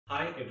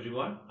Hi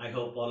everyone, I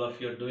hope all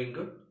of you are doing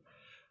good.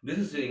 This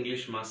is your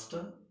English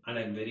master and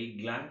I'm very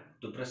glad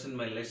to present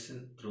my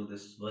lesson through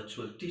this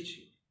virtual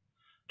teaching.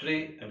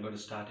 Today I'm going to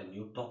start a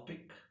new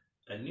topic,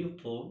 a new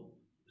poem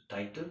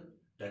titled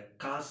The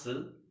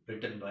Castle,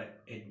 written by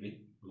Edwin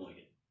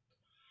Moyer.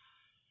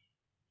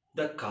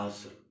 The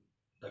Castle,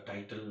 the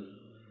title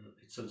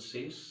itself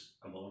says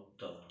about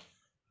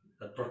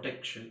the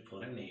protection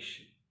for a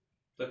nation.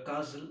 The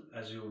castle,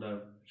 as you would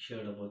have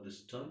heard about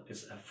this term,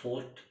 is a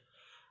fort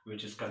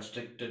which is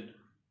constructed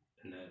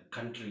in a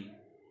country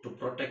to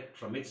protect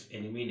from its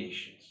enemy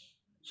nations.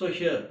 So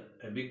here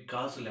a big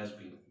castle has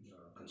been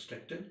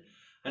constructed,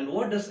 and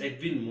what does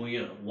Edwin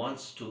Moyer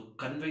wants to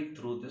convey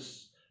through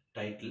this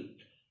title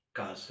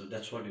castle?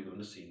 That's what you're going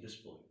to see in this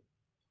poem.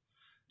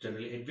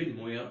 Generally, Edwin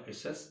Moyer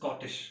is a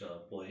Scottish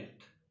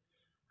poet,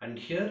 and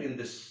here in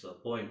this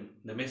poem,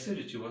 the message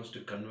which he wants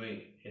to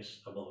convey is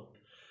about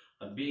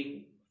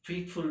being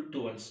faithful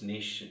to one's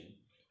nation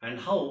and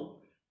how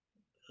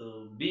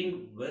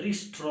being very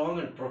strong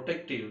and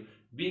protective,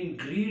 being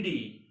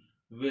greedy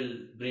will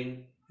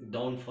bring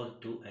downfall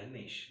to a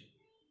nation.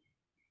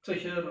 So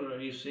here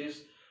he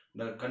says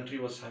the country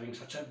was having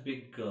such a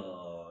big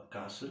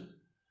castle,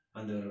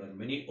 and there were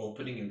many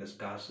opening in this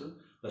castle.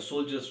 The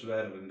soldiers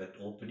were in that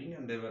opening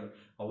and they were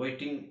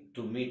awaiting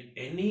to meet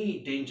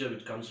any danger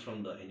which comes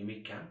from the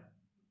enemy camp.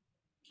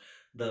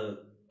 The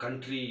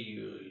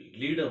country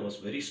leader was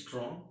very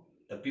strong.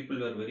 The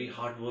people were very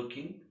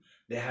hardworking.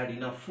 They had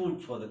enough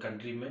food for the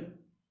countrymen.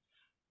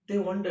 They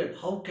wondered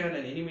how can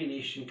an enemy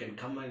nation can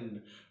come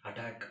and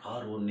attack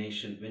our own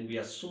nation when we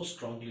are so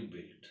strongly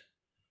built.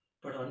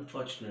 But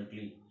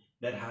unfortunately,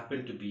 there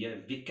happened to be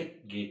a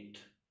wicket gate.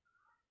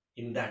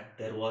 In that,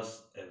 there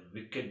was a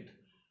wicked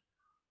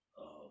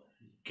uh,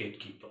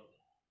 gatekeeper.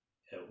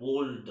 An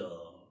old,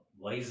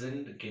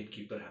 wizened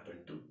gatekeeper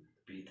happened to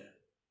be there.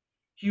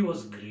 He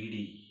was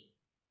greedy,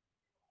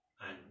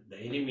 and the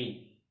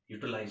enemy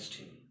utilized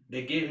him.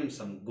 They gave him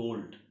some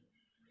gold,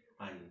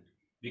 and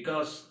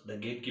because the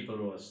gatekeeper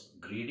was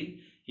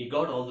greedy, he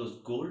got all those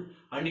gold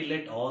and he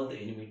let all the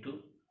enemy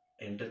to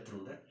enter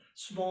through that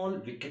small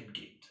wicket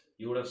gate.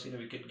 You would have seen a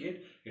wicket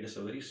gate. It is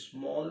a very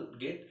small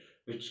gate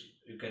which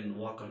you can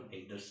walk on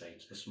either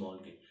sides, a small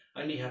gate.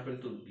 And he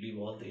happened to leave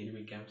all the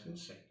enemy camps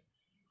inside.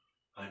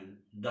 And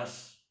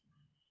thus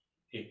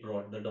it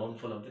brought the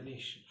downfall of the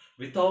nation.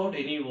 Without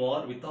any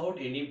war, without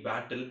any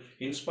battle,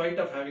 in spite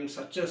of having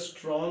such a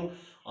strong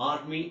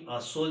army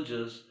or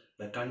soldiers,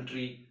 the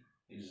country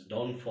is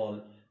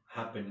downfall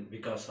happened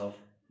because of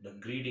the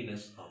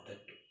greediness of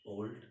that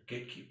old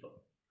gatekeeper.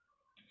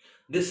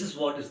 This is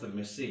what is the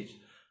message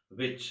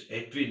which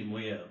Edwin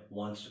Moyer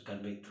wants to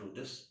convey through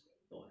this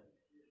poem.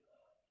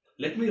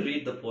 Let me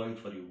read the poem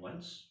for you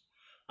once.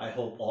 I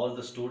hope all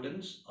the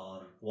students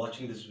are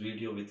watching this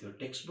video with your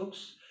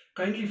textbooks.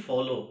 Kindly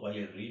follow while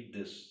I read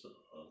this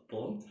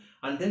poem,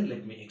 and then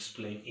let me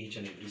explain each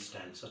and every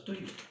stanza to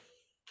you.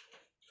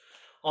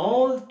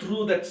 All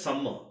through that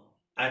summer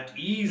at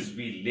ease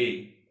we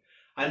lay,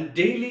 and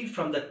daily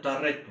from the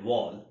turret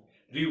wall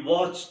we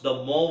watched the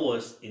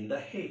mowers in the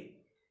hay.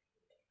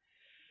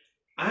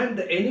 And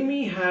the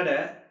enemy had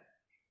a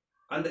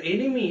and the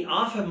enemy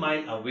half a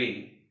mile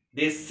away,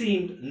 they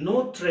seemed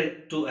no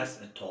threat to us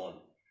at all.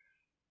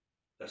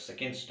 The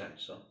second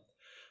stanza.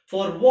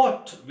 For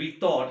what we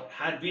thought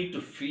had we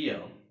to fear,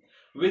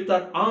 with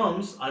our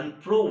arms and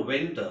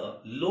provender,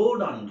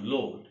 load on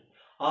load,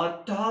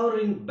 our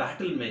towering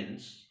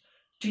battlements,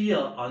 tier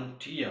on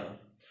tier,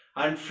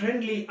 and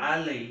friendly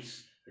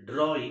allies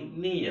drawing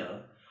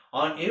near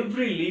on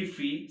every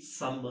leafy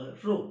summer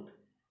road.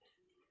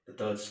 The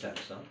third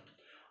stanza.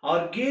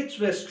 Our gates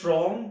were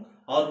strong,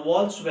 our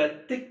walls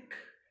were thick,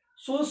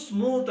 so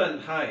smooth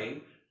and high,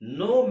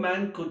 no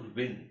man could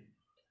win.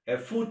 A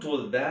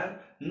foothold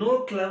there, no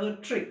clever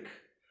trick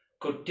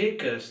could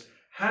take us,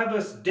 have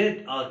us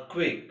dead or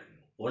quick.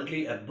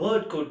 Only a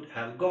bird could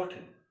have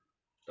gotten.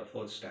 The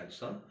fourth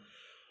stanza.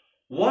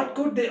 What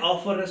could they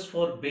offer us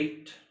for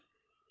bait?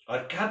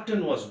 Our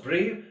captain was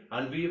brave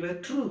and we were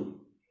true.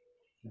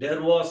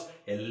 There was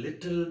a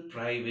little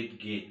private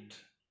gate,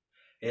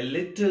 a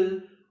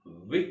little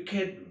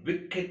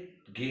wicked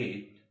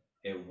gate,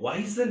 a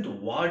wizened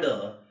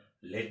warder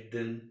let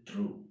them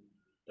through.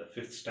 The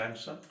fifth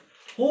stanza.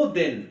 Oh,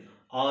 then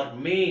our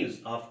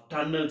maze of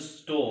tunneled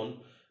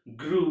stone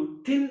grew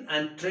thin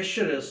and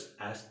treacherous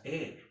as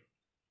air.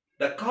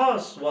 The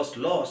cause was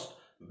lost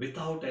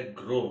without a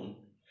groan,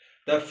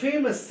 the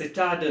famous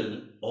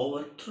citadel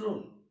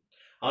overthrown,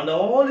 and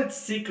all its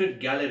secret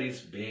galleries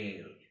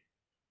bare.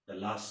 The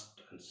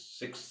last and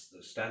sixth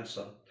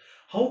stanza.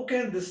 How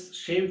can this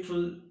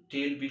shameful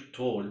tale be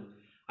told?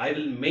 I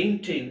will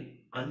maintain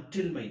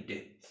until my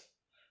death.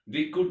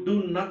 We could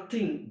do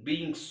nothing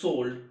being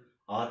sold.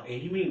 Our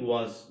enemy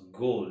was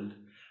gold,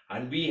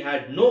 and we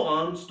had no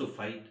arms to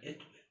fight it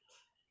with.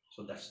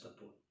 So that's the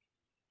point.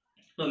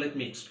 Now let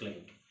me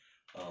explain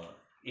uh,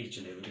 each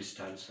and every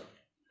stanza.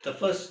 The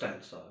first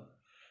stanza,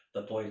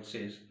 the poet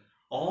says,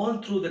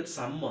 all through that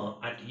summer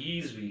at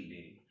ease we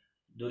lay.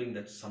 During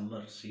that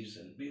summer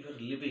season, we were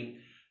living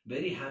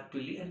very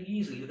happily and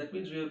easily. That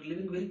means we are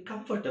living very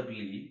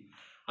comfortably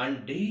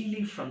and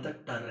daily from the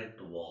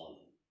turret wall.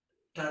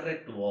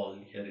 Turret wall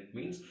here it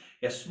means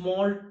a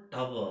small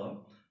tower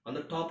on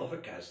the top of a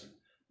castle.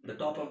 The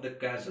top of the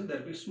castle there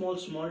will be small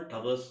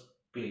towers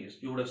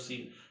placed. You would have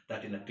seen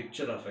that in a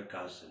picture of a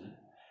castle,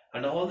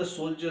 and all the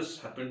soldiers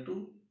happen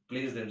to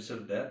place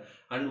themselves there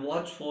and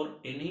watch for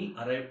any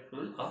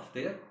arrival of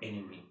their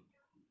enemy.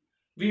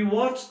 We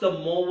watched the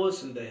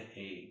movers in the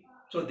hay.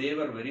 So they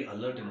were very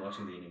alert in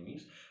watching the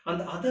enemies. On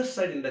the other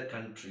side in the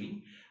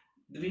country,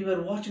 we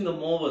were watching the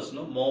mowers.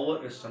 No,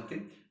 mower is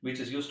something which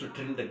is used to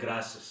trim the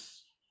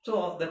grasses.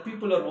 So the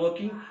people are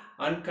working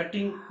and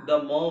cutting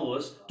the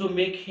mowers to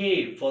make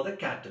hay for the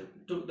cattle.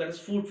 That is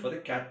food for the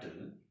cattle.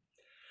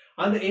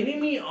 And the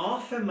enemy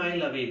half a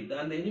mile away,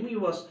 and the enemy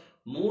was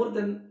more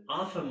than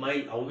half a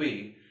mile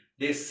away.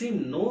 They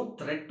seemed no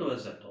threat to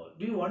us at all.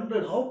 We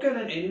wondered how can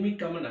an enemy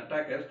come and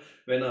attack us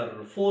when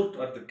our fort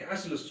or the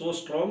castle is so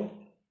strong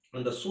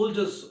and the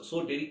soldiers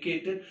so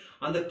dedicated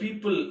and the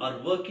people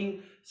are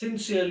working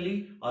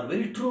sincerely, are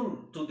very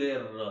true to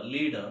their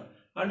leader,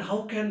 and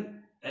how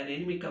can an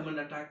enemy come and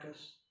attack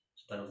us?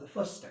 So that was the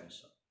first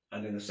stanza.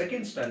 And in the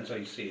second stanza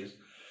he says,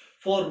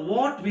 for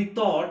what we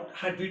thought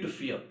had we to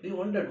fear. They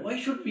wondered, why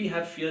should we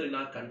have fear in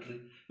our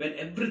country when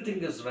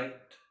everything is right?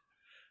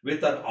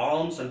 With our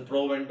arms and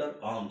provender,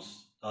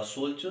 arms, our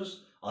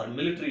soldiers, our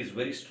military is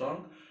very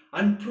strong.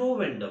 And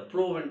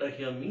provender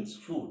here means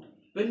food.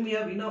 When we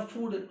have enough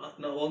food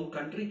in our own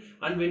country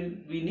and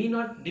when we need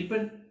not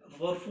depend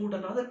for food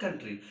on other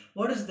country,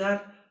 what is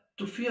there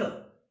to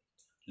fear?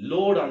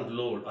 Load and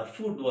load. Our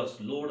food was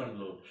load and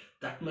load.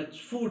 That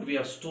much food we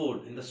have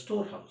stored in the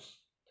storehouse.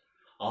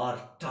 Our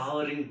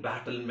towering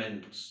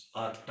battlements.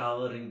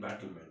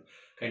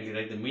 Kindly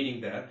write the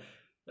meaning there.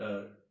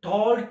 Uh,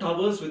 Tall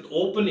towers with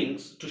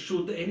openings to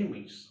shoot the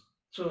enemies.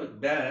 So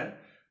there,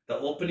 the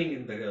opening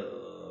in the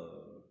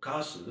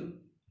castle,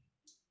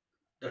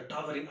 the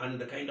towering and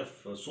the kind of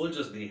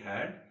soldiers they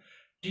had,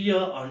 tier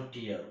on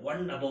tier,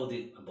 one above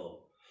the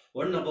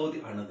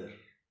another,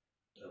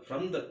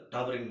 from the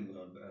towering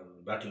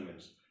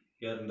battlements.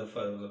 Here in the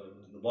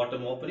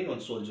bottom opening,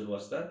 one soldier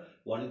was there.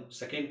 One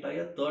second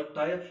tier, third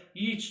tier.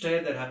 Each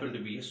tier there happened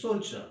to be a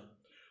soldier.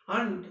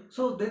 And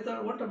so they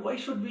thought, wondered, why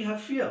should we have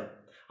fear?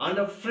 And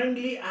a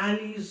friendly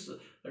allies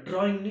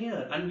drawing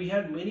near, and we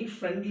had many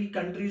friendly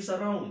countries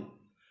around.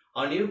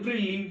 On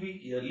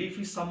every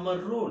leafy summer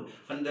road,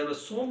 and there were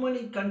so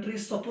many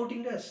countries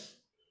supporting us.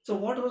 So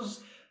what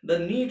was the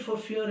need for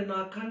fear in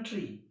our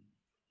country?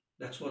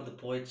 That's what the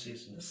poet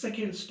says in the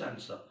second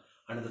stanza.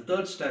 And in the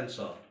third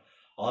stanza,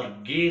 our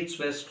gates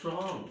were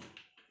strong.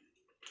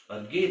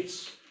 Our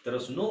gates, there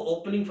was no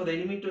opening for the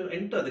enemy to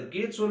enter. The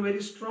gates were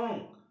very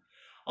strong.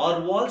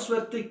 Our walls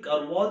were thick.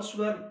 Our walls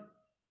were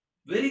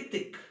very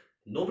thick.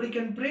 Nobody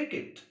can break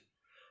it.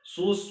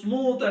 So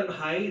smooth and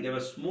high, they were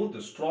smooth,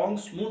 strong,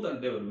 smooth,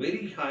 and they were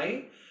very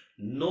high.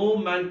 No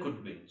man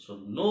could win. So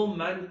no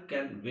man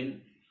can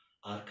win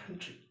our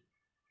country.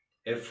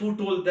 A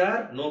foothold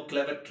there, no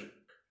clever trick.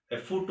 A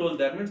foothold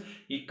there means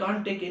he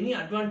can't take any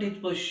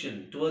advantage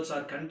position towards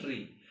our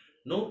country.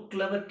 No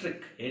clever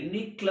trick.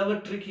 Any clever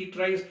trick he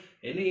tries,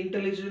 any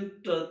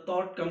intelligent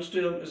thought comes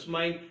to his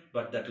mind,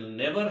 but that will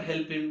never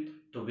help him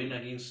to win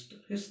against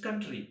his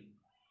country.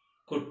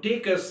 Could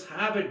take us,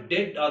 have it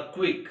dead or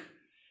quick.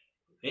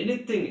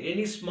 Anything,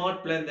 any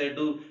smart plan they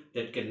do,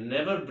 that can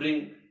never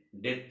bring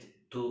death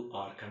to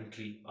our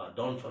country or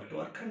downfall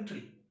to our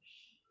country.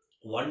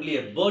 Only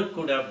a bird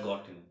could have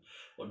gotten.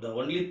 But the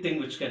only thing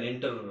which can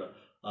enter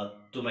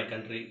to my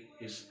country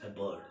is a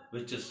bird,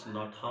 which is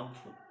not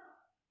harmful.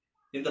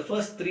 In the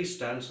first three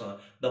stanzas,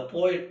 the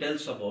poet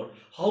tells about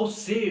how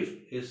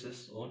safe is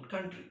his own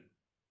country.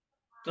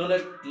 Now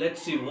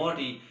let's see what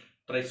he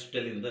tries to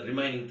tell in the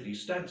remaining three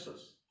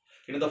stanzas.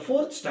 In the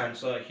fourth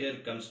stanza, here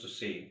it comes to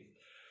say,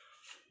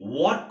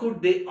 what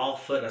could they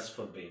offer us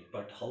for bait?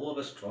 But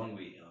however strong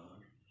we are,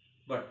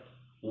 but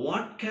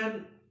what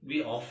can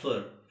we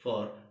offer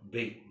for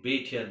bait?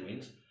 Bait here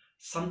means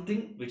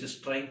something which is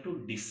trying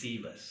to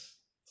deceive us.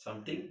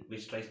 Something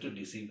which tries to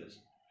deceive us.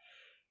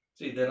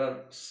 See, there are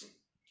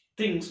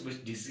things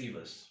which deceive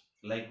us,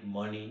 like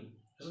money,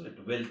 isn't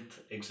it? Wealth,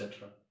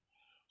 etc.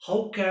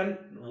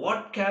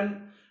 What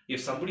can,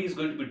 if somebody is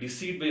going to be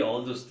deceived by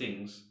all those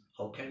things,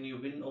 how can you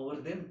win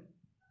over them?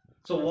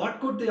 So, what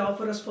could they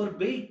offer us for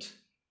bait,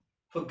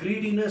 for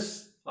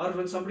greediness, or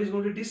when somebody is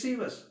going to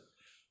deceive us?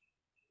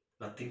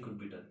 Nothing could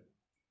be done.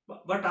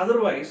 But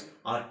otherwise,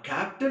 our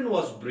captain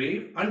was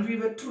brave and we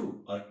were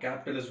true. Our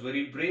captain is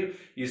very brave.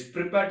 He is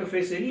prepared to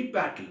face any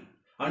battle.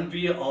 And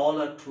we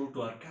all are true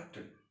to our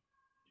captain.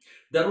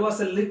 There was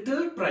a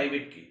little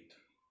private gate,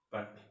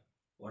 but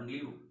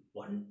only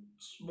one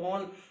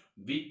small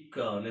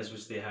weakness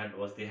which they had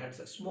was they had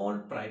a small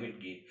private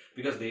gate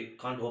because they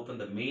can't open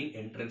the main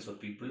entrance for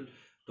people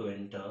to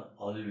enter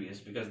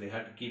always because they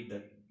had to keep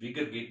that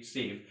bigger gate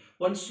safe.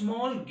 One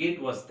small gate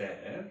was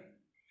there,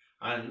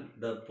 and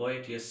the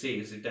poet here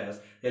says it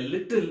as a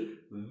little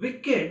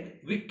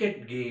wicked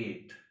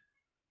gate.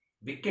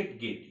 Wicked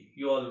gate.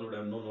 You all would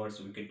have known what's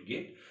wicket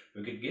gate.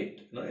 Wicket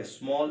gate, a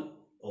small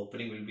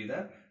opening will be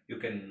there. You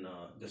can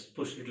just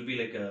push. It will be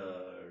like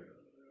a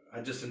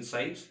adjacent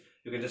sides.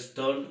 You can just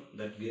turn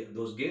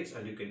those gates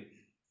and you can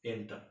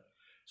enter.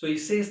 So he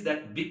says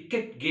that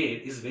wicket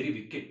gate is very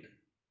wicked.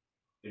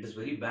 It is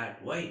very bad.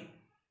 Why?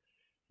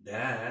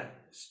 There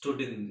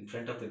stood in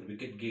front of the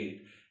wicket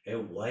gate a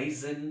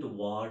wizened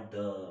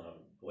warder.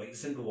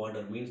 Wizened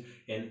warder means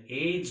an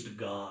aged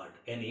guard,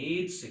 an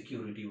aged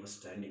security was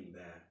standing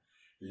there,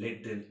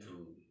 led them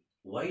through.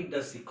 Why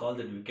does he call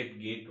that wicket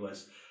gate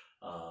was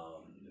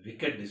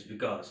wicked? Is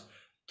because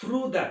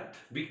through that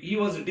he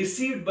was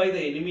deceived by the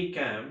enemy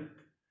camp.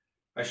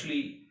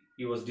 Actually,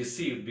 he was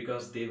deceived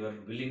because they were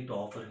willing to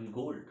offer him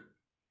gold.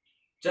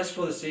 Just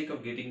for the sake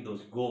of getting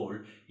those gold,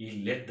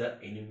 he led the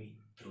enemy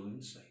through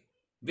inside,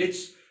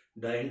 which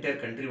the entire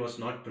country was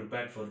not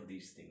prepared for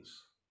these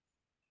things.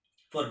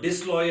 For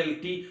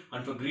disloyalty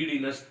and for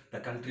greediness, the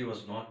country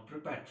was not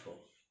prepared for.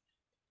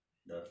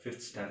 The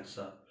fifth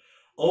stanza.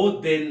 Oh,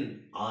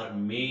 then our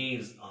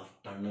maze of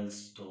tunnel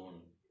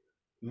stone.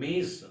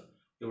 Maze,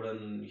 you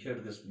would hear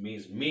this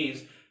maze.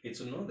 Maze, it's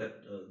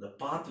that the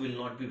path will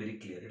not be very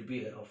clear. It will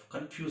be a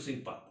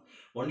confusing path.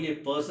 Only a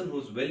person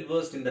who's well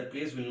versed in that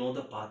place will know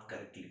the path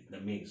correctly, the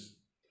maze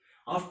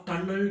of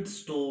tunneled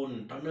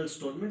stone. Tunnel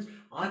stone means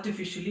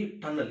artificially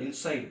tunnel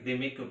inside. They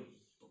make a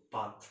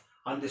path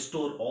and they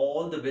store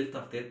all the wealth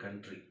of their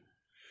country.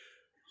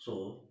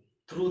 So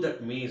through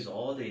that maze,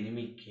 all the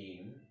enemy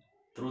came.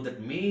 Through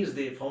that maze,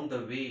 they found the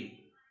way.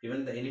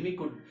 Even the enemy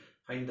could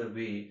find the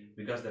way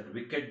because that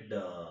wicked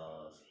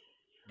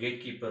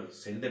gatekeeper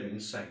sent them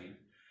inside,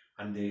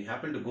 and they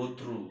happened to go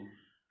through,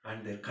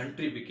 and their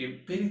country became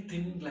very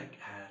thin like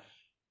air,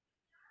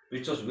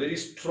 which was very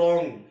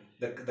strong.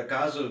 The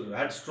castle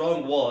had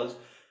strong walls.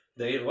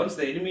 Once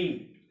the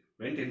enemy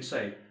went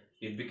inside,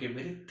 it became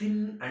very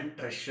thin and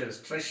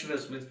treacherous.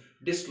 Treacherous means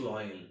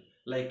disloyal.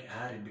 Like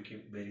air, it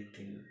became very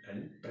thin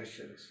and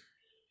treacherous.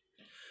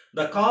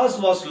 The cause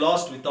was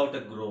lost without a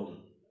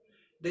groan.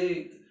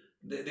 They,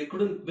 they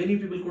couldn't, many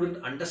people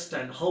couldn't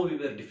understand how we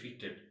were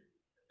defeated.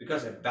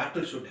 Because a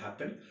battle should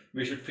happen,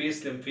 we should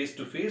face them face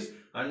to face,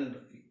 and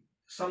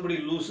somebody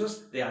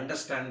loses, they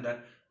understand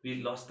that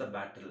we lost the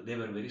battle. They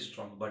were very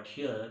strong. But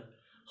here,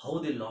 how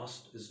they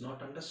lost is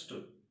not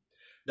understood.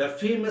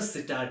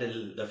 Citadel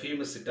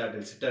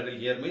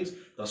here means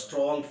the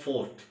strong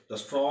fort, the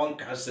strong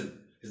castle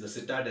is the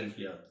citadel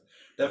here.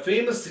 The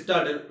famous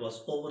citadel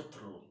was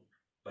overthrown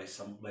by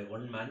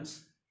one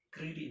man's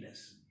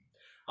greediness,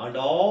 and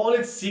all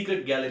its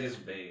secret galleries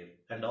bare,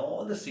 and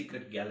all the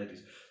secret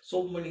galleries,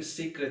 so many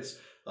secrets,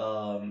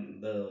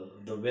 the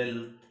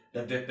wealth,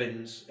 the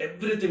weapons,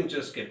 everything which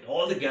was kept,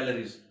 all the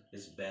galleries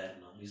is bare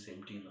now, is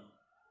empty now.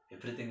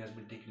 Everything has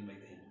been taken by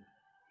the enemy.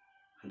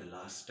 And the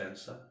last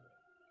stanza,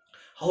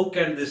 how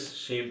can this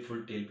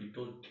shameful tale be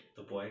told?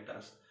 The poet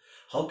asked.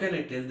 How can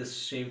I tell this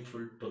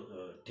shameful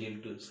tale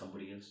to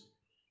somebody else?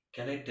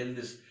 Can I tell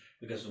this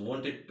because I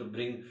wanted to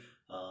bring,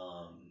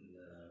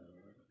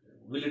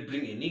 will it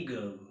bring any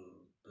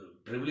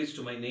privilege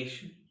to my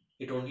nation?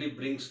 It only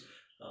brings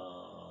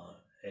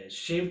a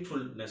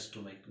shamefulness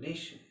to my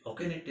nation. How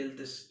can I tell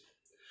this?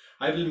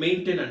 I will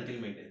maintain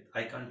until my death.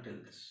 I can't tell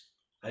this.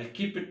 I'll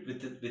keep it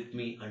with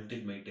me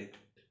until my death.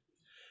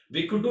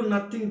 We could do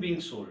nothing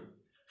being sold.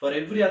 For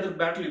every other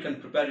battle, you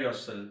can prepare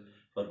yourself.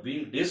 For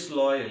being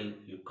disloyal,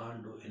 you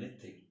can't do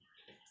anything.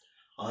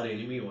 Our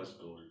enemy was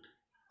gold.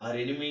 Our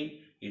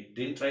enemy, it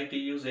didn't try to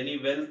use any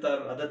wealth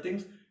or other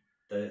things.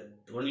 The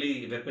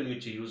only weapon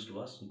which he used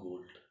was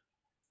gold,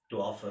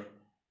 to offer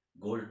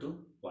gold to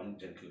one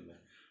gentleman.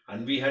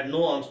 And we had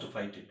no arms to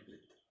fight it with.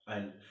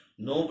 And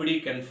nobody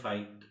can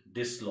fight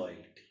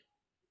disloyalty.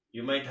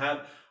 You might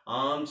have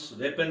arms,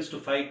 weapons to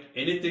fight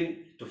anything,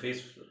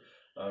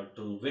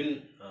 to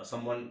win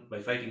someone by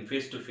fighting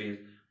face to face,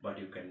 but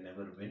you can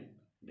never win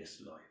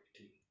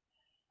disloyalty.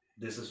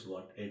 This is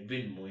what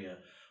Edwin Moyer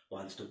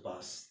wants to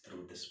pass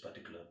through this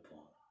particular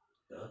poem,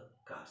 The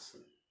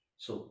Castle.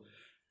 So,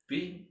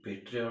 being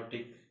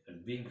patriotic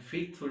and being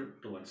faithful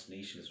to one's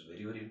nation is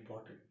very, very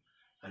important.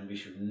 And we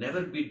should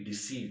never be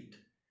deceived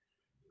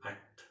at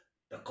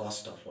the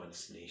cost of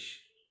one's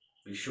nation.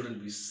 We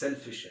shouldn't be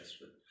selfish as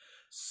well.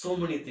 So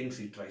many things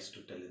he tries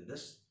to tell in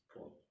this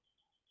poem.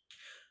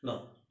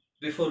 Now,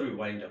 before we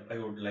wind up, I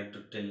would like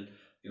to tell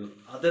you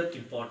other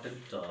important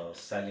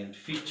salient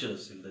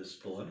features in this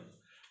poem.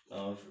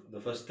 The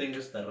first thing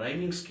is the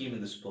rhyming scheme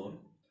in this poem.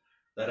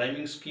 The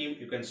rhyming scheme,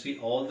 you can see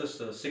all the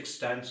six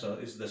stanza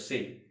is the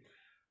same.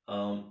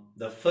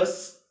 The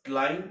first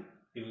line,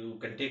 you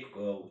can take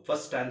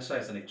first stanza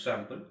as an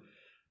example.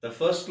 The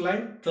first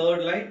line,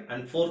 third line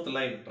and fourth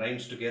line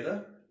rhymes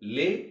together.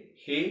 Lay,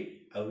 hay,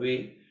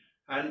 away.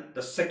 And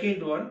the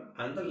second one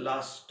and the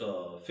last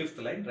fifth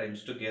line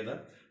rhymes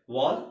together.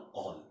 Wall,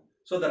 all.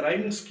 So the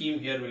rhyming scheme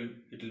here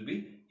it will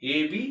be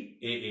AB,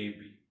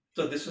 AAB.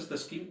 So this is the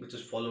scheme which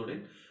is followed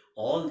in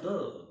all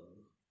the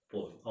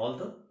poem, all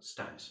the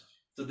stanzas.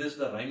 So this is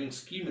the rhyming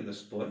scheme in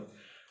this poem.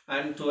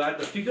 And to add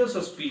the figures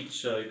of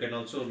speech, you can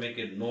also make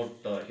a note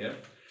here.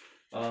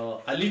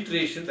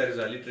 Alliteration, there is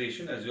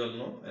alliteration, as you all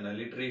know, an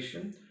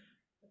alliteration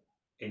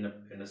in a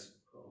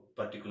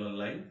particular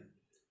line.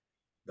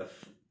 The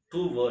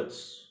two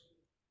words,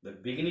 the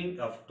beginning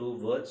of two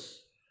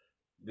words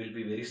will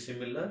be very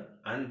similar,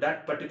 and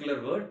that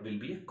particular word will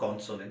be a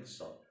consonant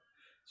sound.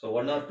 So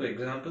one or two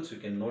examples you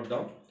can note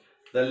down.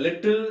 The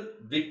little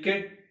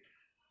wicket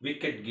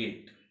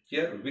gate.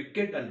 Here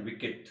wicket and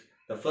wicket.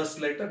 The first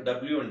letter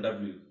W and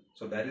W.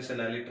 So that is an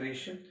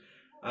alliteration.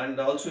 And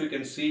also you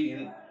can see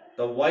in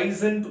the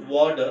wizened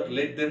warder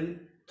led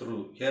them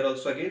through. Here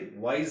also again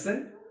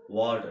wizened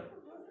warder.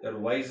 Here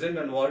wizened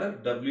and warder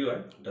W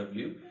and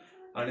W.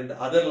 And in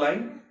the other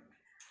line,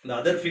 the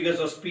other figures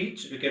of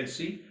speech you can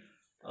see,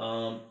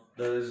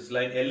 there is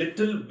like a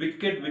little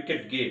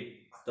wicked gate.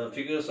 The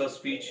figures of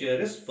speech here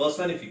is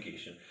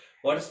personification.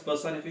 What is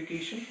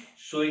personification?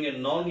 Showing a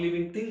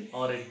non-living thing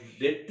or a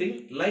dead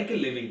thing like a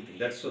living thing.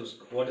 That's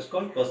what is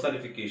called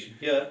personification.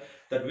 Here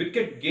that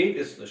wicked gate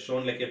is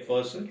shown like a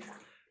person,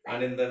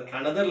 and in the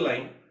another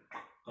line,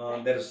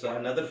 there is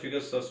another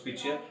figures of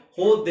speech here.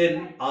 Who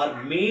then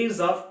are maze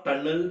of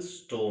tunnel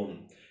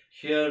stone.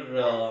 Here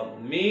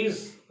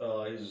maze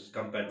is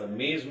compared. The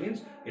maze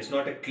means it's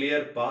not a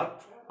clear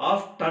path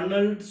of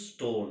tunneled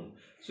stone.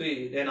 So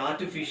an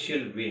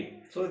artificial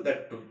way. So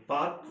that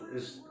path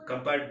is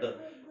compared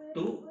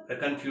to a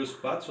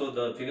confused path. So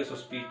the figures of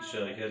speech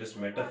here is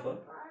metaphor.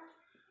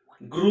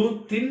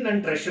 Grew thin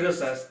and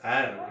treacherous as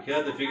air.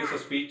 Here the figures of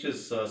speech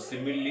is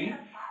similarly,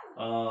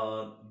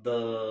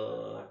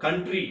 the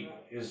country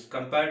is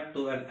compared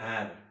to an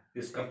air,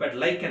 is compared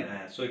like an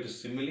air. So it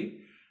is simile.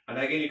 And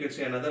again you can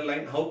see another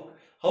line.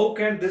 How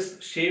can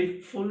this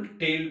shameful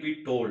tale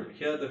be told?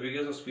 Here the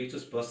figures of speech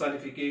is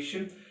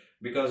personification,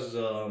 because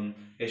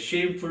a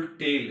shameful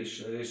tale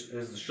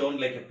is shown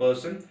like a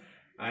person.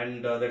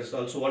 And there is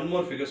also one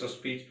more figures of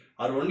speech.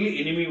 Our only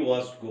enemy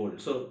was gold.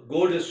 So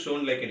gold is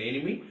shown like an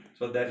enemy.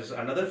 So that is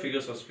another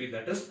figures of speech,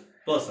 that is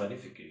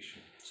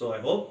personification. So I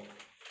hope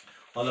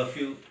all of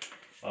you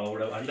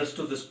would have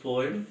understood this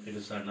poem. It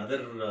is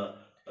another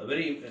a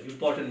very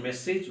important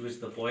message which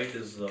the poet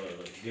is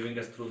giving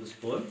us through this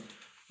poem.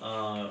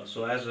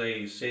 So as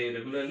I say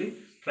regularly,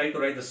 try to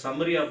write the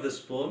summary of this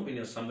poem in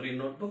your summary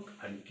notebook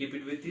and keep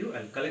it with you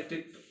and collect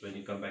it when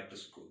you come back to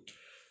school.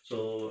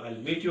 So I'll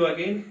meet you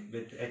again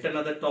with yet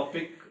another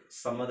topic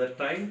some other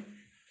time.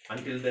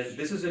 Until then,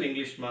 this is your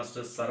English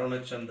master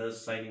Saravana Chandar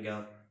signing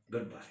out.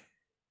 Goodbye.